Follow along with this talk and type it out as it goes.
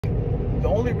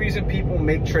only reason people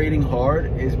make trading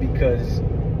hard is because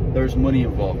there's money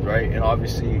involved, right? And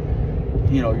obviously,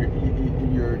 you know,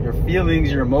 your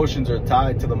feelings, your emotions are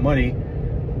tied to the money,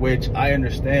 which I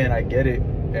understand, I get it,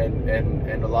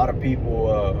 and a lot of people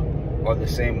are the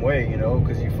same way, you know,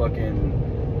 because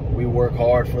we work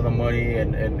hard for the money,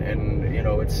 and you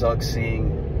know, it sucks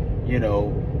seeing, you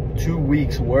know, 2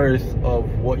 weeks worth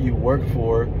of what you work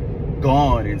for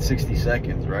gone in 60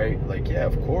 seconds, right? Like, yeah,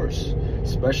 of course,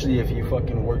 especially if you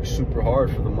fucking work super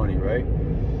hard for the money, right?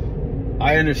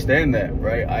 I understand that,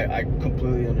 right? I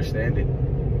completely understand it.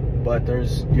 But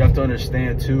you have to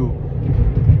understand too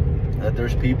that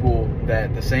there's people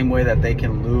that the same way that they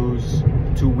can lose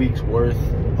 2 weeks worth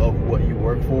of what you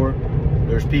work for,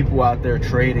 there's people out there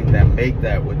trading that make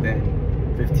that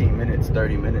within 15 minutes,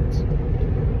 30 minutes.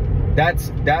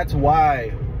 That's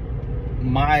why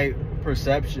my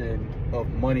perception of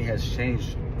money has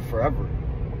changed forever.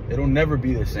 It'll never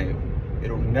be the same.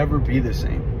 It'll never be the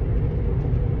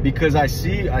same. Because I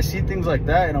see things like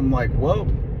that, and I'm like, well,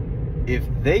 if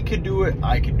they could do it,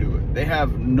 I could do it. They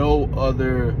have no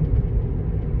other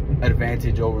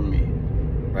advantage over me,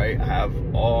 right? I have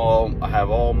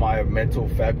all my mental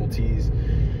faculties.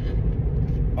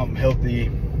 I'm healthy.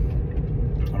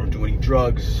 I don't do any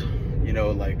drugs. You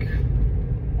know, like,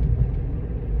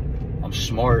 I'm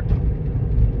smart.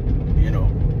 You know,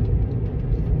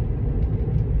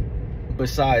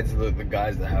 besides the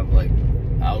guys that have like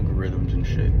algorithms and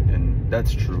shit, and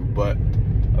that's true. But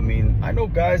I mean, I know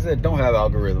guys that don't have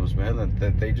algorithms, man,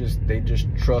 that they just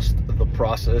trust the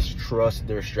process, trust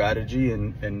their strategy,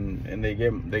 and they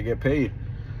get paid.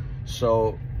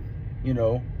 So, you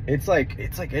know, it's like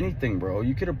anything, bro.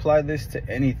 You could apply this to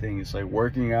anything. It's like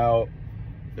working out.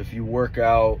 If you work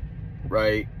out,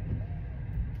 right,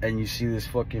 and you see this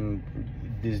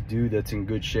dude that's in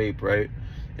good shape, right,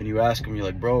 and you ask him, you're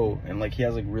like, bro, and like he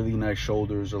has like really nice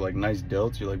shoulders or like nice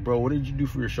delts, you're like, bro, what did you do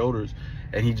for your shoulders?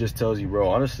 And he just tells you, bro,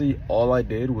 honestly, all I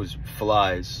did was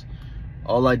flies.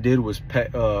 All I did was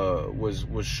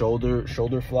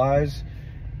shoulder flies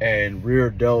and rear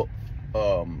delt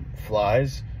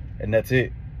flies, and that's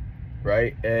it,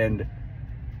 right? And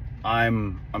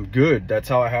I'm good. That's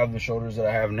how I have the shoulders that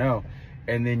I have now.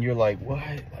 And then you're like, what?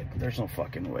 Like, there's no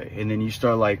fucking way. And then you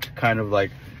start like kind of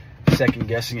like second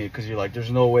guessing it, because you're like,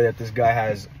 there's no way that this guy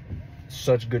has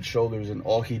such good shoulders and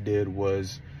all he did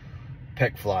was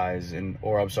pec flies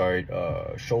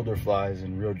shoulder flies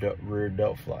and rear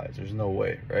delt flies. There's no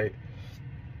way, right?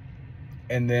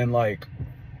 And then like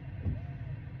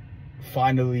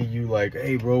finally you like,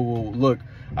 hey bro, well look,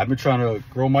 I've been trying to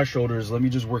grow my shoulders, let me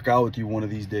just work out with you one of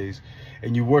these days.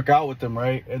 And you work out with them,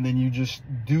 right? And then you just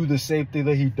do the same thing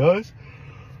that he does,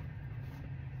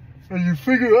 and you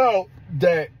figure out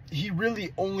that he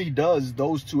really only does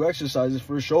those 2 exercises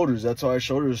for his shoulders. That's why his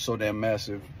shoulders are so damn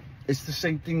massive. It's the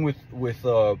same thing with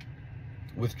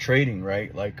trading,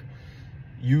 right? Like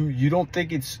you don't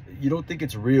think it's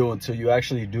real until you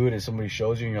actually do it and somebody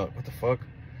shows you, and you're like, what the fuck?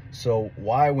 So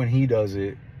why when he does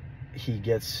it he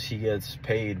gets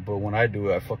paid, but when I do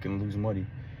it I fucking lose money?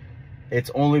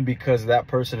 It's only because that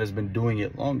person has been doing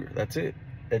it longer. That's it.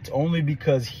 It's only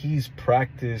because he's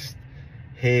practiced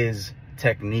his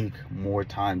technique more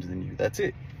times than you. That's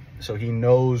it. So he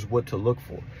knows what to look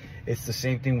for. It's the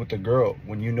same thing with a girl.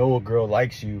 When you know a girl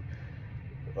likes you,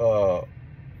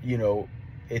 you know,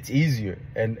 it's easier.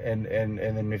 And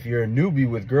then if you're a newbie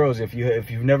with girls, if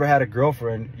you've never had a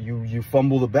girlfriend, you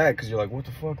fumble the bag because you're like, what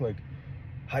the fuck? Like,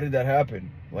 how did that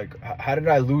happen? Like, how did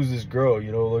I lose this girl?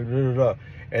 You know, like, da, da, da.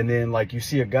 And then like you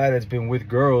see a guy that's been with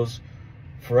girls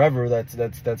forever,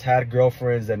 that's had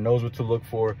girlfriends, that knows what to look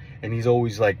for, and he's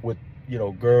always like with, you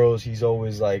know, girls, he's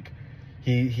always like,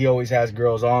 he always has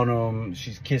girls on him,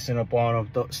 she's kissing up on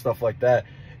him, stuff like that.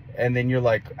 And then you're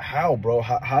like, how, bro?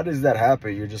 How does that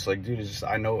happen? You're just like, dude, it's just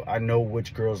I know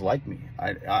which girls like me.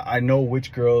 I know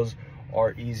which girls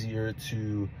are easier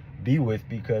to be with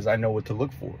because I know what to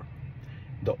look for.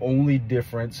 The only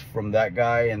difference from that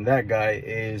guy and that guy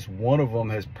is one of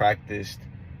them has practiced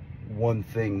one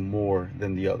thing more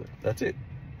than the other. That's it,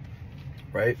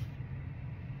 right?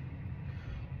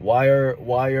 Why are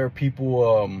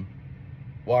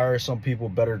some people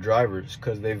better drivers?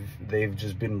 Because they've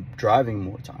just been driving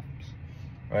more times,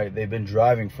 right? They've been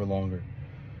driving for longer.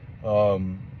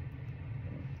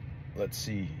 Let's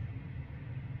see,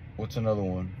 what's another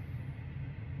one?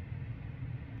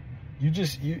 You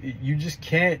just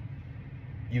can't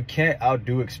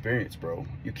outdo experience, bro.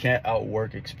 You can't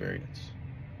outwork experience.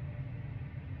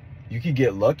 You could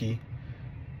get lucky,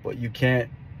 but you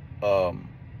can't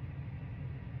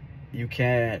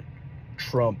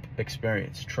trump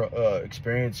experience.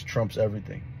 Experience trumps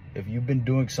everything. If you've been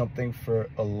doing something for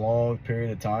a long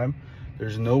period of time,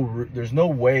 there's no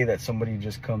way that somebody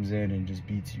just comes in and just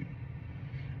beats you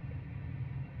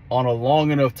on a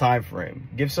long enough time frame.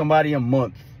 Give somebody a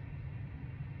month,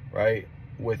 right,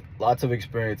 with lots of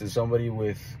experience, and somebody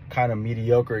with kind of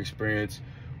mediocre experience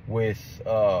with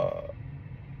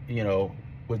you know,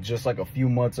 with just like a few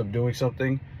months of doing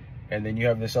something, and then you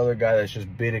have this other guy that's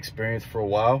just been experienced for a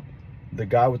while. The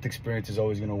guy with experience is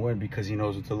always going to win because he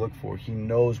knows what to look for. He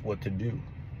knows what to do.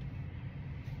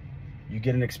 You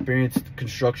get an experienced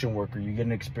construction worker, you get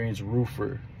an experienced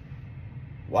roofer.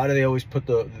 Why do they always put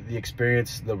the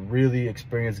really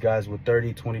experienced guys with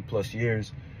 30, 20 plus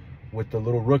years with the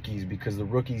little rookies? Because the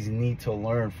rookies need to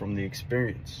learn from the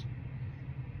experience,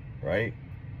 right?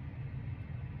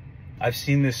 I've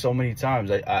seen this so many times.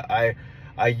 I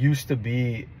used to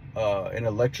be in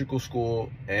electrical school,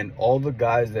 and all the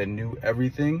guys that knew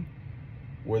everything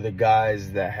were the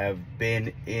guys that have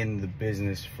been in the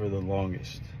business for the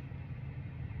longest.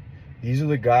 These are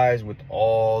the guys with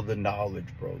all the knowledge,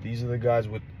 bro. These are the guys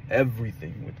with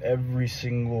everything, with every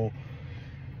single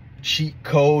cheat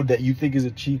code that you think is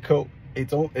a cheat code.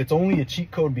 It's only a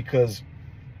cheat code because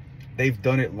they've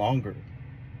done it longer.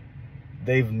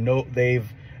 They've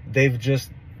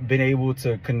just been able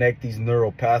to connect these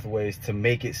neural pathways to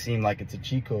make it seem like it's a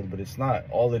cheat code, but it's not.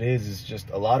 All it is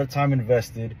just a lot of time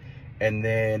invested, and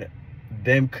then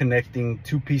them connecting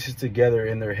two pieces together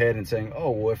in their head and saying,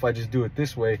 oh, well, if I just do it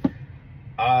this way,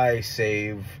 I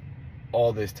save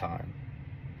all this time.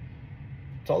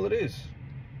 That's all it is.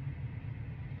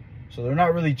 So they're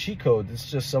not really cheat codes.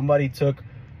 It's just somebody took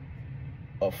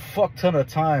a fuck ton of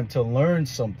time to learn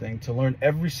something, to learn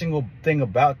every single thing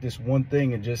about this one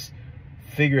thing, and just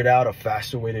figured out a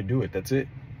faster way to do it. That's it.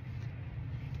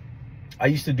 I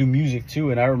used to do music too,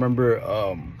 and I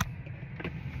remember,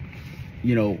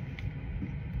 you know,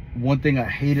 one thing I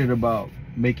hated about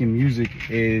making music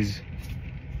is,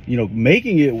 you know,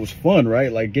 making it was fun,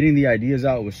 right? Like getting the ideas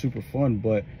out was super fun,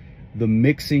 but the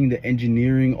mixing, the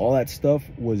engineering, all that stuff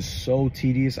was so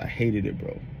tedious. I hated it,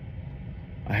 bro.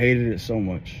 I hated it so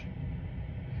much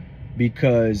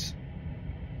because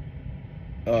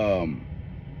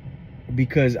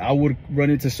I would run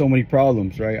into so many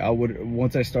problems, right?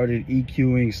 Once I started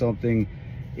EQing something,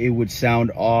 it would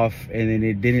sound off, and then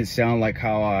it didn't sound like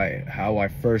how I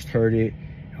first heard it.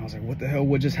 And I was like, what the hell,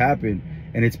 what just happened?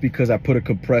 And it's because I put a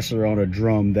compressor on a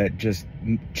drum that just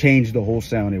changed the whole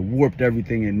sound. It warped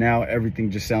everything, and now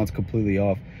everything just sounds completely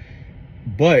off.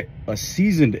 But a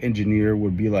seasoned engineer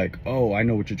would be like, oh, I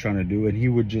know what you're trying to do. And he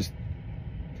would just,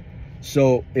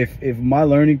 so if my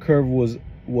learning curve was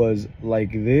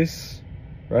like this,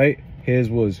 right? His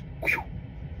was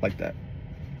like that.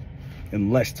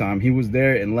 In less time. He was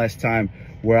there in less time,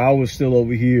 where I was still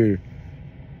over here,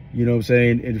 you know what I'm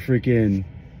saying? And freaking,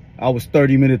 I was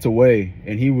 30 minutes away,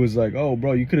 and he was like, oh,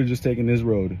 bro, you could have just taken this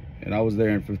road. And I was there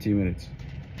in 15 minutes.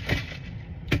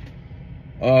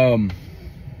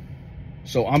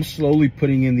 So I'm slowly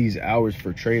putting in these hours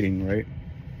for trading, right?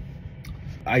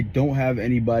 I don't have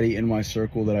anybody in my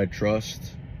circle that I trust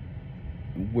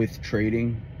with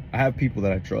trading. I have people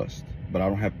that I trust, but I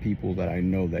don't have people that I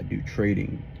know that do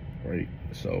trading, right?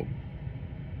 So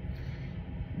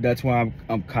that's why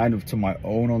I'm kind of to my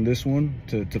own on this one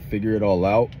to figure it all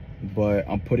out. But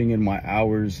I'm putting in my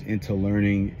hours into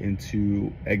learning,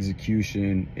 into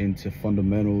execution, into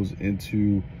fundamentals,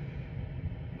 into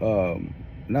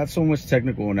not so much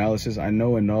technical analysis. I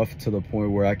know enough to the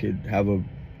point where I could have a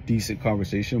decent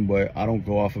conversation, but I don't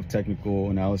go off of technical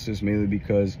analysis, mainly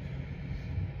because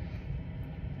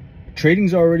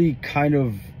trading's already kind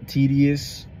of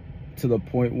tedious to the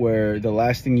point where the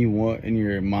last thing you want in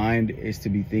your mind is to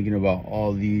be thinking about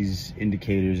all these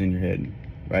indicators in your head,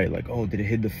 right? Like, oh, did it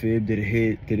hit the fib? Did it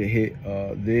hit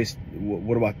this?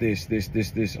 What about this?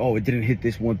 Oh, it didn't hit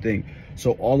this one thing.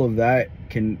 So all of that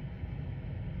can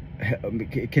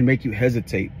make you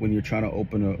hesitate when you're trying to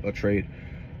open a trade.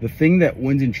 The thing that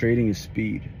wins in trading is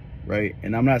speed, right?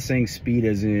 And I'm not saying speed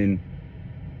as in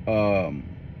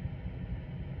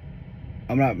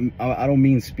I don't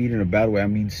mean speed in a bad way. I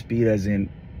mean speed as in,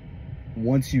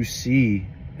 once you see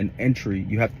an entry,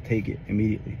 you have to take it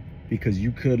immediately, because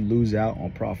you could lose out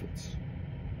on profits,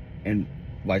 and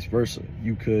vice versa.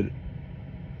 You could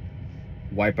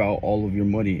wipe out all of your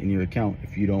money in your account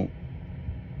if you don't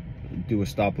do a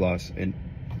stop loss and,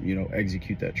 you know,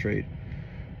 execute that trade.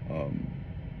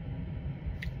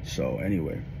 So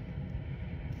anyway,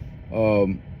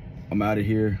 I'm out of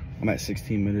here. I'm at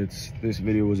 16 minutes. This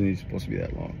video wasn't even supposed to be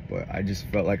that long, but I just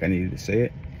felt like I needed to say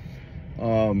it.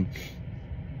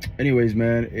 Anyways,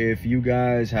 man, if you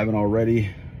guys haven't already,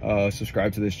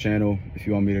 Subscribe to this channel if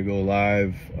you want me to go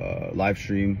live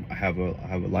stream. I have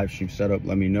a live stream set up.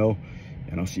 Let me know,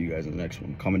 and I'll see you guys in the next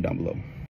one. Comment down below.